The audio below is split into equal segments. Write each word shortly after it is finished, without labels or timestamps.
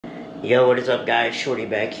Yo, what is up guys, Shorty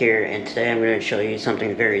back here, and today I'm going to show you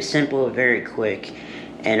something very simple, very quick,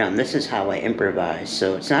 and this is how I improvise.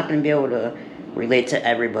 So it's not going to be able to relate to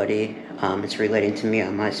everybody, it's relating to me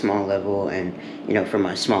on my small level and, you know, for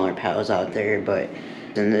my smaller pals out there, but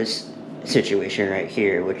in this situation right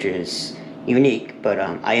here, which is unique, but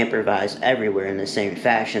I improvise everywhere in the same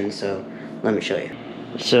fashion, so let me show you.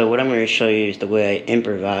 So what I'm going to show you is the way I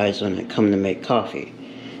improvise when I come to make coffee.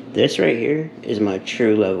 This right here is my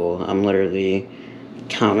true level. I'm literally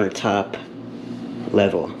countertop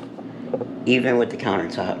level. Even with the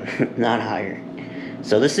countertop, not higher.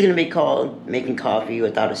 So this is going to be called making coffee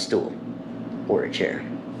without a stool or a chair,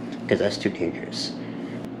 because that's too dangerous.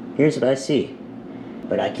 Here's what I see,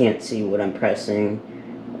 but I can't see what I'm pressing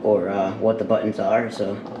or what the buttons are,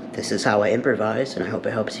 so this is how I improvise, and I hope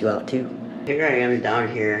it helps you out too. Here I am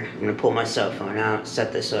down here. I'm going to pull my cell phone out,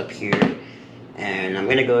 set this up here, and I'm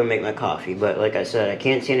gonna go and make my coffee. But like I said, I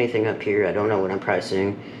can't see anything up here. I don't know what I'm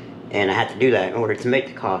pressing, and I have to do that in order to make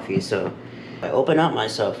the coffee. So I open up my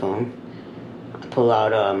cell phone, I pull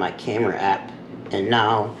out my camera app, and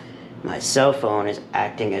now my cell phone is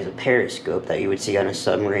acting as a periscope that you would see on a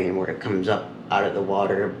submarine, where it comes up out of the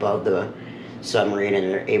water above the submarine, and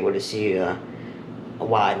they're able to see a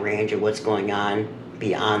wide range of what's going on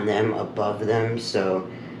beyond them, above them. So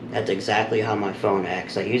that's exactly how my phone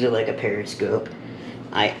acts. I use it like a periscope.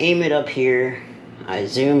 I aim it up here, I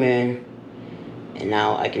zoom in, and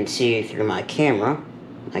now I can see through my camera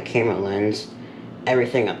lens,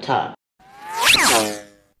 everything up top.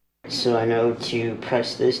 So I know to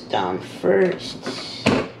press this down first,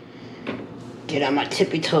 get on my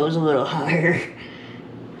tippy toes a little higher,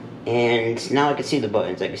 and now I can see the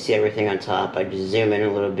buttons. I can see everything on top. I just zoom in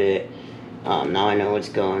a little bit. Now I know what's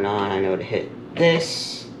going on. I know to hit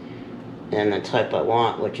this and the type I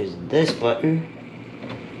want, which is this button,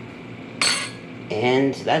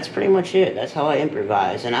 and that's pretty much it. That's how I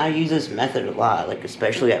improvise, and I use this method a lot, like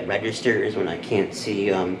especially at registers when I can't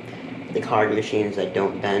see the card machines that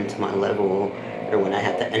don't bend to my level, or when I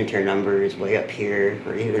have to enter numbers way up here,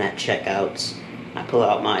 or even at checkouts. I pull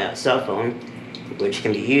out my cell phone, which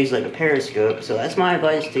can be used like a periscope. So that's my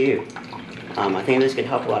advice to you. I think this could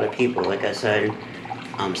help a lot of people, like I said.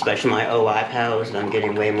 Especially my OI pals that I'm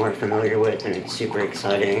getting way more familiar with, and it's super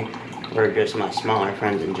exciting, or just my smaller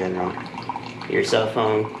friends in general. Your cell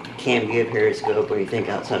phone can be a periscope when you think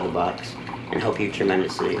outside the box and help you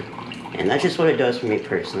tremendously. And that's just what it does for me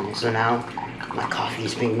personally. So now my coffee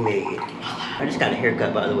is being made. I just got a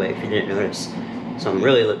haircut, by the way, if you didn't notice. So I'm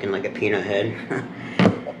really looking like a peanut head.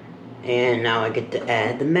 And now I get to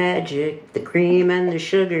add the magic, the cream and the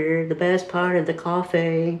sugar, the best part of the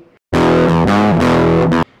coffee.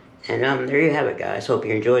 And there you have it, guys. Hope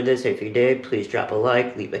you enjoyed this. If you did, please drop a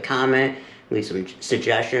like, leave a comment, leave some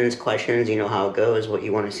suggestions, questions. You know how it goes, what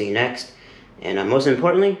you want to see next. And most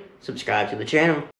importantly, subscribe to the channel.